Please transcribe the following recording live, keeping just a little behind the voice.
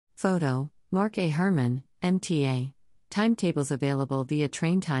Photo, Mark A. Herman, MTA. Timetables available via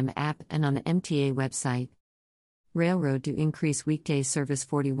TrainTime app and on the MTA website. Railroad to increase weekday service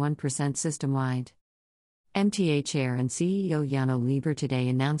 41% system-wide. MTA Chair and CEO Janno Lieber today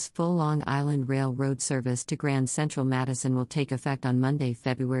announced full Long Island Railroad service to Grand Central Madison will take effect on Monday,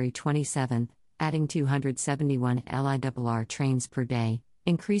 February 27, adding 271 LIRR trains per day,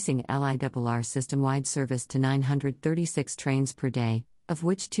 increasing LIRR system-wide service to 936 trains per day, of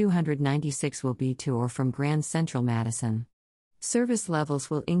which 296 will be to or from Grand Central Madison. Service levels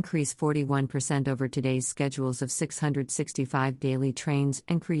will increase 41% over today's schedules of 665 daily trains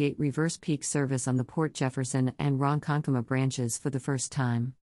and create reverse peak service on the Port Jefferson and Ronkonkoma branches for the first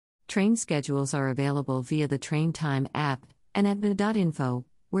time. Train schedules are available via the TrainTime app and at mta.info,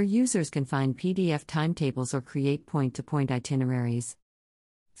 where users can find PDF timetables or create point-to-point itineraries.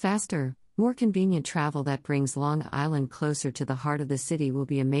 Faster, more convenient travel that brings Long Island closer to the heart of the city will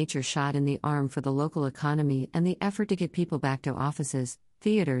be a major shot in the arm for the local economy and the effort to get people back to offices,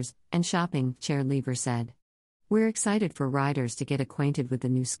 theaters, and shopping, Chair Lieber said. We're excited for riders to get acquainted with the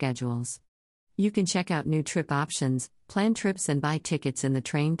new schedules. You can check out new trip options, plan trips, and buy tickets in the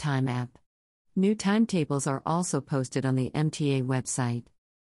TrainTime app. New timetables are also posted on the MTA website.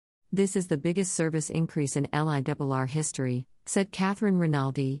 This is the biggest service increase in LIRR history, said Catherine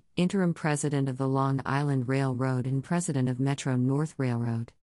Rinaldi, interim president of the Long Island Railroad and president of Metro North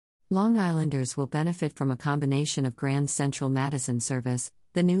Railroad. Long Islanders will benefit from a combination of Grand Central Madison service,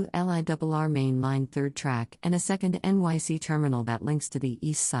 the new LIRR Main Line third track, and a second NYC terminal that links to the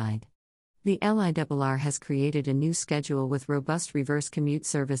east side. The LIRR has created a new schedule with robust reverse commute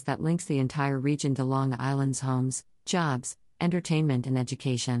service that links the entire region to Long Island's homes, jobs, entertainment, and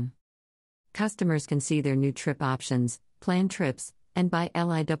education. Customers can see their new trip options, plan trips, and buy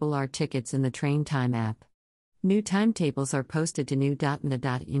LIRR tickets in the TrainTime app. New timetables are posted to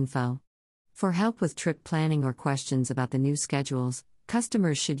new.mta.info. For help with trip planning or questions about the new schedules,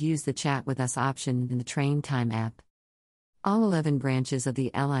 customers should use the Chat with Us option in the TrainTime app. All 11 branches of the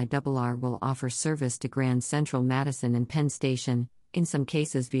LIRR will offer service to Grand Central Madison and Penn Station, in some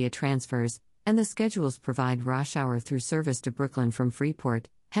cases via transfers, and the schedules provide rush hour through service to Brooklyn from Freeport,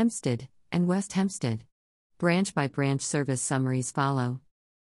 Hempstead, and West Hempstead. Branch-by-branch service summaries follow.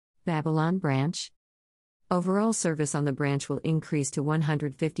 Babylon Branch. Overall service on the branch will increase to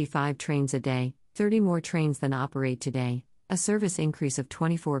 155 trains a day, 30 more trains than operate today, a service increase of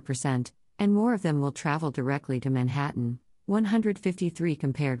 24%, and more of them will travel directly to Manhattan, 153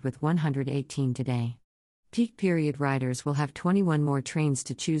 compared with 118 today. Peak period riders will have 21 more trains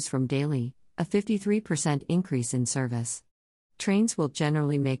to choose from daily, a 53% increase in service. Trains will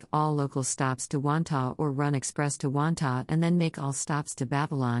generally make all local stops to Wantagh or run express to Wantagh and then make all stops to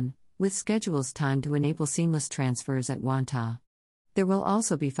Babylon, with schedules timed to enable seamless transfers at Wantagh. There will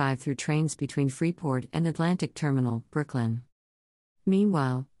also be 5 through trains between Freeport and Atlantic Terminal, Brooklyn.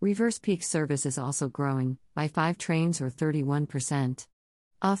 Meanwhile, reverse peak service is also growing, by 5 trains or 31%.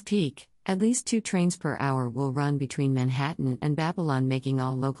 Off-peak, at least 2 trains per hour will run between Manhattan and Babylon, making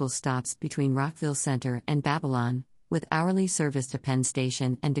all local stops between Rockville Center and Babylon, with hourly service to Penn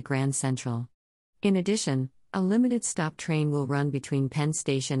Station and to Grand Central. In addition, a limited stop train will run between Penn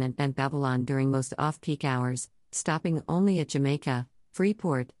Station and Babylon during most off-peak hours, stopping only at Jamaica,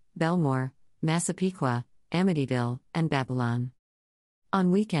 Freeport, Belmore, Massapequa, Amityville, and Babylon.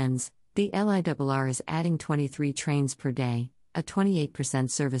 On weekends, the LIRR is adding 23 trains per day, a 28%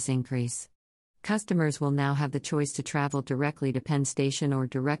 service increase. Customers will now have the choice to travel directly to Penn Station or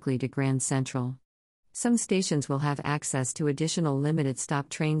directly to Grand Central. Some stations will have access to additional limited stop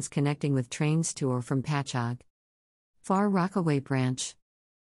trains connecting with trains to or from Patchogue. Far Rockaway Branch.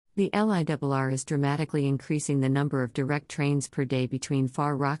 The LIRR is dramatically increasing the number of direct trains per day between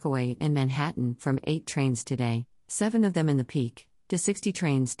Far Rockaway and Manhattan from 8 trains today, 7 of them in the peak, to 60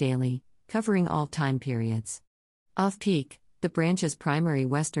 trains daily, covering all time periods. Off-peak, the branch's primary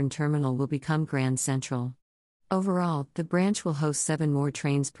western terminal will become Grand Central. Overall, the branch will host 7 more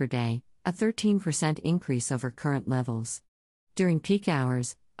trains per day, a 13% increase over current levels. During peak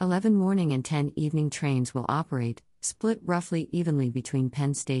hours, 11 morning and 10 evening trains will operate, split roughly evenly between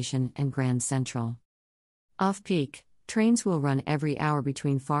Penn Station and Grand Central. Off-peak, trains will run every hour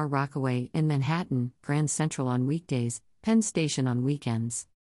between Far Rockaway and Manhattan, Grand Central on weekdays, Penn Station on weekends.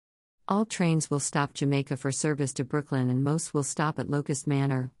 All trains will stop Jamaica for service to Brooklyn, and most will stop at Locust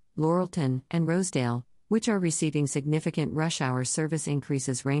Manor, Laurelton, and Rosedale, which are receiving significant rush hour service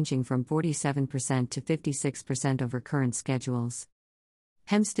increases ranging from 47% to 56% over current schedules.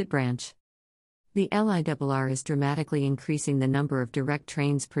 Hempstead Branch. The LIRR is dramatically increasing the number of direct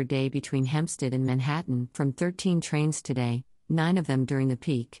trains per day between Hempstead and Manhattan from 13 trains today, 9 of them during the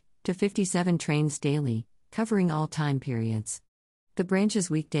peak, to 57 trains daily, covering all time periods. The branch's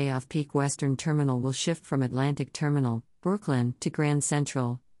weekday off-peak Western Terminal will shift from Atlantic Terminal, Brooklyn, to Grand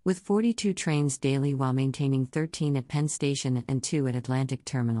Central, with 42 trains daily while maintaining 13 at Penn Station and 2 at Atlantic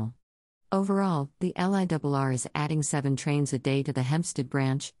Terminal. Overall, the LIRR is adding 7 trains a day to the Hempstead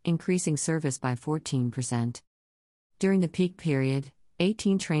branch, increasing service by 14%. During the peak period,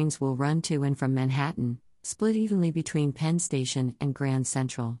 18 trains will run to and from Manhattan, split evenly between Penn Station and Grand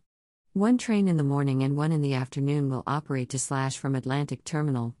Central. 1 train in the morning and 1 in the afternoon will operate to / from Atlantic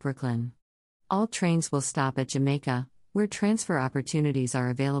Terminal, Brooklyn. All trains will stop at Jamaica, where transfer opportunities are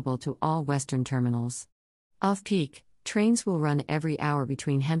available to all Western terminals. Off-peak, trains will run every hour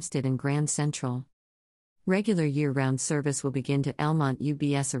between Hempstead and Grand Central. Regular year-round service will begin to Elmont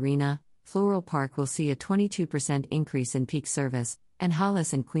UBS Arena. Floral Park will see a 22% increase in peak service, and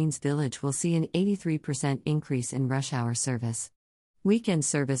Hollis and Queens Village will see an 83% increase in rush hour service. Weekend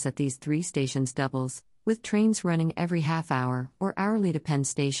service at these 3 stations doubles, with trains running every half hour or hourly to Penn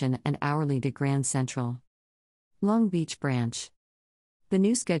Station and hourly to Grand Central. Long Beach Branch. The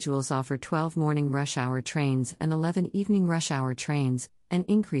new schedules offer 12 morning rush hour trains and 11 evening rush hour trains, an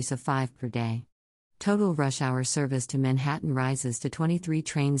increase of 5 per day. Total rush hour service to Manhattan rises to 23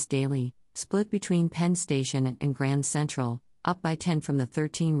 trains daily, split between Penn Station and Grand Central, up by 10 from the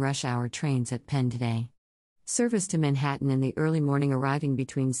 13 rush hour trains at Penn today. Service to Manhattan in the early morning arriving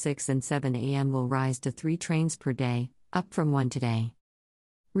between 6 and 7 a.m. will rise to 3 trains per day, up from 1 today.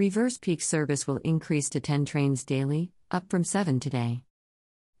 Reverse peak service will increase to 10 trains daily, up from 7 today.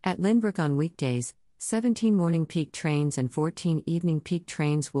 At Lynbrook on weekdays, 17 morning peak trains and 14 evening peak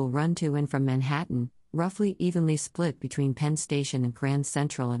trains will run to and from Manhattan, roughly evenly split between Penn Station and Grand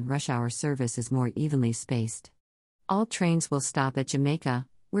Central, and rush hour service is more evenly spaced. All trains will stop at Jamaica,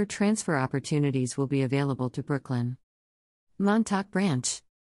 where transfer opportunities will be available to Brooklyn. Montauk Branch.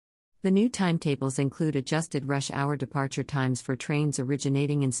 The new timetables include adjusted rush hour departure times for trains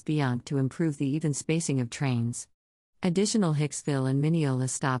originating in Speonk to improve the even spacing of trains. Additional Hicksville and Mineola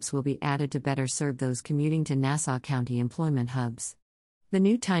stops will be added to better serve those commuting to Nassau County employment hubs. The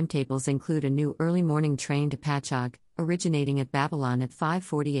new timetables include a new early morning train to Patchogue, originating at Babylon at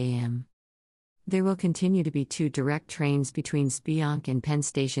 5:40 a.m. There will continue to be 2 direct trains between Speonk and Penn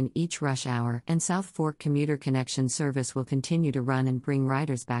Station each rush hour, and South Fork commuter connection service will continue to run and bring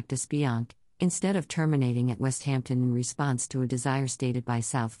riders back to Speonk, instead of terminating at Westhampton in response to a desire stated by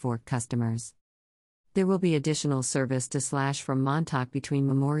South Fork customers. There will be additional service to / from Montauk between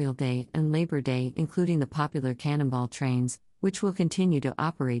Memorial Day and Labor Day, including the popular Cannonball trains, which will continue to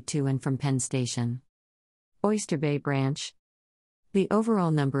operate to and from Penn Station. Oyster Bay Branch. The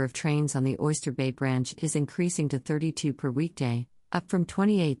overall number of trains on the Oyster Bay Branch is increasing to 32 per weekday, up from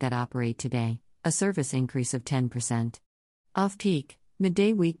 28 that operate today, a service increase of 10%. Off-peak,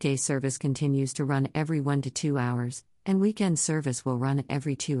 midday weekday service continues to run every 1 to 2 hours, and weekend service will run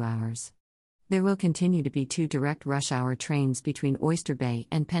every 2 hours. There will continue to be 2 direct rush hour trains between Oyster Bay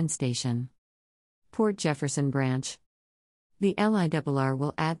and Penn Station. Port Jefferson Branch. The LIRR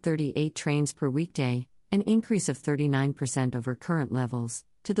will add 38 trains per weekday, an increase of 39% over current levels,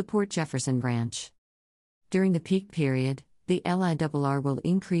 to the Port Jefferson branch. During the peak period, the LIRR will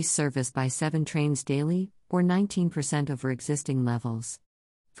increase service by 7 trains daily, or 19% over existing levels.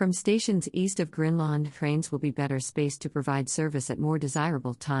 From stations east of Greenlawn, trains will be better spaced to provide service at more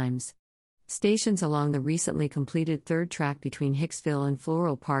desirable times. Stations along the recently completed third track between Hicksville and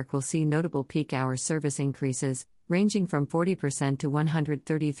Floral Park will see notable peak hour service increases, ranging from 40% to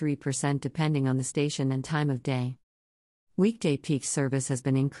 133% depending on the station and time of day. Weekday peak service has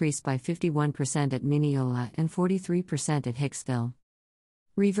been increased by 51% at Mineola and 43% at Hicksville.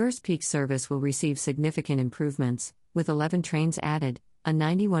 Reverse peak service will receive significant improvements, with 11 trains added, a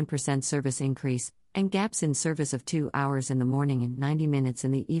 91% service increase, and gaps in service of 2 hours in the morning and 90 minutes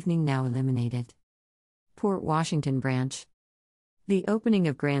in the evening now eliminated. Port Washington Branch. The opening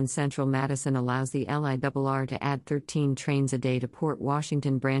of Grand Central Madison allows the LIRR to add 13 trains a day to Port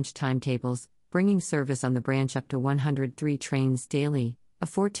Washington Branch timetables, bringing service on the branch up to 103 trains daily, a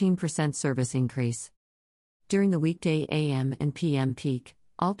 14% service increase. During the weekday AM and PM peak,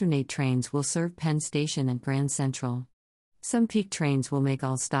 alternate trains will serve Penn Station and Grand Central. Some peak trains will make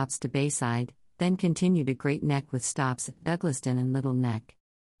all stops to Bayside, then continue to Great Neck with stops at Douglaston and Little Neck.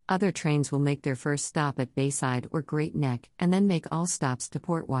 Other trains will make their first stop at Bayside or Great Neck and then make all stops to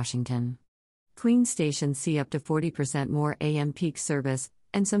Port Washington. Queens stations see up to 40% more AM peak service,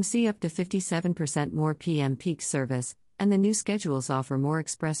 and some see up to 57% more PM peak service, and the new schedules offer more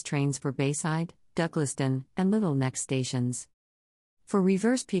express trains for Bayside, Douglaston, and Little Neck stations. For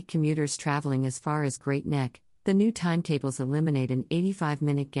reverse peak commuters traveling as far as Great Neck, The new timetables eliminate an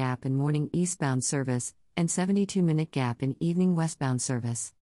 85-minute gap in morning eastbound service and 72-minute gap in evening westbound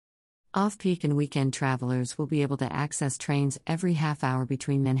service. Off-peak and weekend travelers will be able to access trains every half hour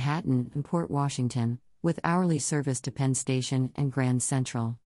between Manhattan and Port Washington, with hourly service to Penn Station and Grand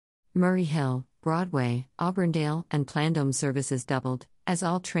Central. Murray Hill, Broadway, Auburndale, and Plandome services doubled, as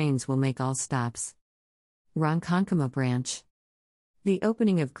all trains will make all stops. Ronkonkoma Branch. The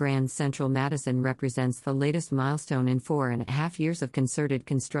opening of Grand Central Madison represents the latest milestone in 4.5 years of concerted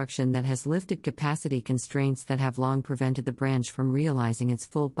construction that has lifted capacity constraints that have long prevented the branch from realizing its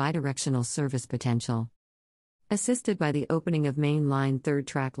full bidirectional service potential. Assisted by the opening of Main Line 3rd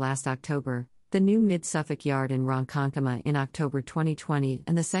track last October, the new Mid-Suffolk Yard in Ronkonkoma in October 2020,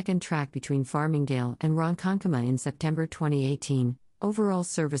 and the second track between Farmingdale and Ronkonkoma in September 2018, overall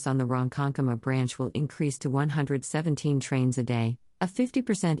service on the Ronkonkoma branch will increase to 117 trains a day, a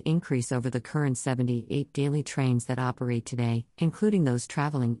 50% increase over the current 78 daily trains that operate today, including those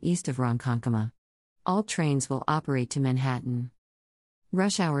traveling east of Ronkonkoma. All trains will operate to Manhattan.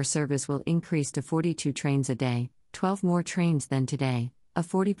 Rush hour service will increase to 42 trains a day, 12 more trains than today, a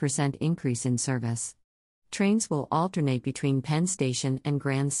 40% increase in service. Trains will alternate between Penn Station and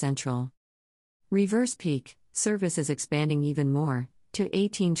Grand Central. Reverse peak service is expanding even more, to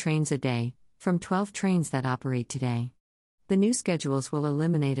 18 trains a day, from 12 trains that operate today. The new schedules will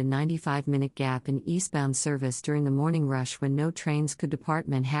eliminate a 95-minute gap in eastbound service during the morning rush when no trains could depart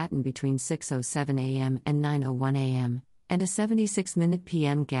Manhattan between 6:07 a.m. and 9:01 a.m., and a 76-minute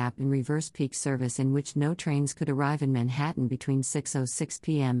p.m. gap in reverse peak service in which no trains could arrive in Manhattan between 6:06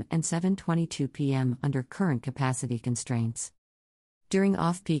 p.m. and 7:22 p.m. under current capacity constraints. During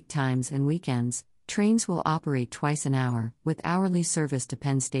off-peak times and weekends, trains will operate twice an hour, with hourly service to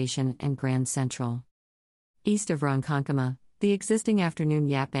Penn Station and Grand Central. East of Ronkonkoma, the existing afternoon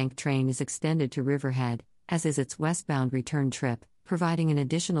Yaphank train is extended to Riverhead, as is its westbound return trip, providing an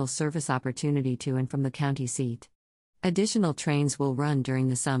additional service opportunity to and from the county seat. Additional trains will run during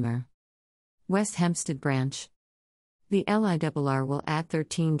the summer. West Hempstead Branch. The LIRR will add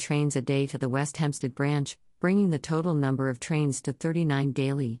 13 trains a day to the West Hempstead Branch, bringing the total number of trains to 39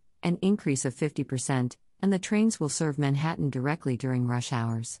 daily, an increase of 50%, and the trains will serve Manhattan directly during rush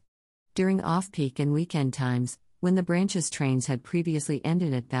hours. During off-peak and weekend times, when the branch's trains had previously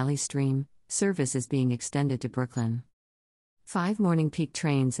ended at Valley Stream, service is being extended to Brooklyn. 5 morning peak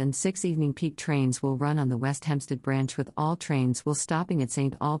trains and 6 evening peak trains will run on the West Hempstead branch, with all trains will stopping at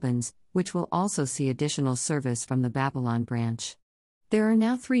St. Albans, which will also see additional service from the Babylon branch. There are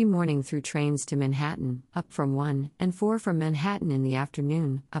now 3 morning through trains to Manhattan, up from 1, and 4 from Manhattan in the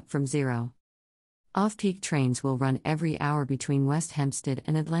afternoon, up from 0. Off-peak trains will run every hour between West Hempstead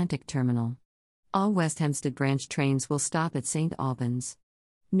and Atlantic Terminal. All West Hempstead branch trains will stop at St. Albans.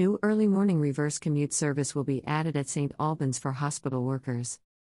 New early morning reverse commute service will be added at St. Albans for hospital workers.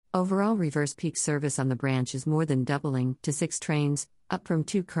 Overall reverse peak service on the branch is more than doubling, to 6 trains, up from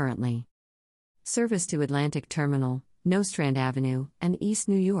 2 currently. Service to Atlantic Terminal, Nostrand Avenue, and East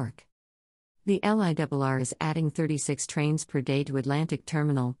New York. The LIRR is adding 36 trains per day to Atlantic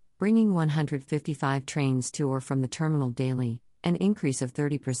Terminal, bringing 155 trains to or from the terminal daily, an increase of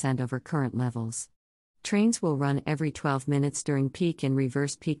 30% over current levels. Trains will run every 12 minutes during peak and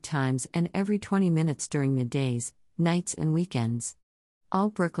reverse peak times and every 20 minutes during middays, nights, and weekends. All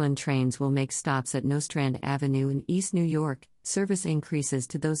Brooklyn trains will make stops at Nostrand Avenue in East New York. Service increases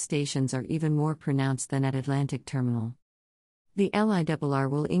to those stations are even more pronounced than at Atlantic Terminal. The LIRR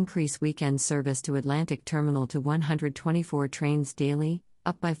will increase weekend service to Atlantic Terminal to 124 trains daily,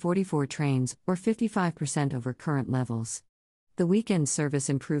 up by 44 trains, or 55% over current levels. The weekend service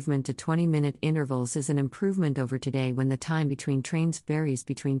improvement to 20-minute intervals is an improvement over today, when the time between trains varies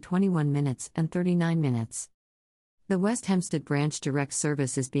between 21 minutes and 39 minutes. The West Hempstead branch direct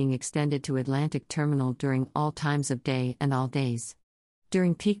service is being extended to Atlantic Terminal during all times of day and all days.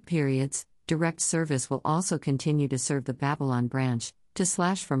 During peak periods, direct service will also continue to serve the Babylon branch, to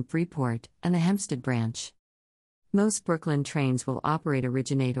 / from Freeport, and the Hempstead branch. Most Brooklyn trains will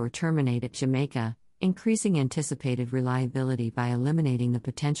originate or terminate at Jamaica, increasing anticipated reliability by eliminating the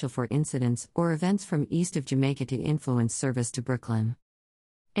potential for incidents or events from east of Jamaica to influence service to Brooklyn.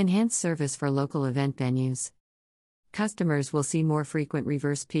 Enhanced service for local event venues. Customers will see more frequent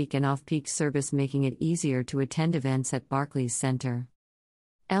reverse peak and off-peak service, making it easier to attend events at Barclays Center.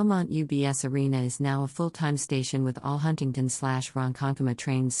 Elmont UBS Arena is now a full-time station, with all Huntington / Ronkonkoma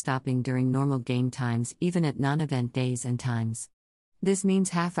trains stopping during normal game times, even at non-event days and times. This means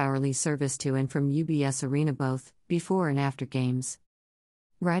half-hourly service to and from UBS Arena both before and after games.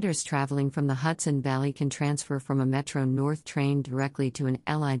 Riders traveling from the Hudson Valley can transfer from a Metro North train directly to an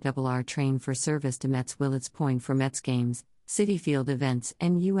LIRR train for service to Mets Willets Point for Mets games, Citi Field events,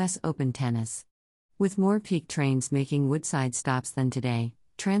 and U.S. Open tennis. With more peak trains making Woodside stops than today,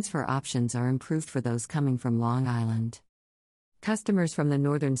 transfer options are improved for those coming from Long Island. Customers from the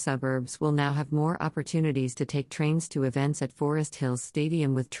northern suburbs will now have more opportunities to take trains to events at Forest Hills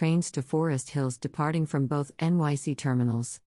Stadium, with trains to Forest Hills departing from both NYC terminals.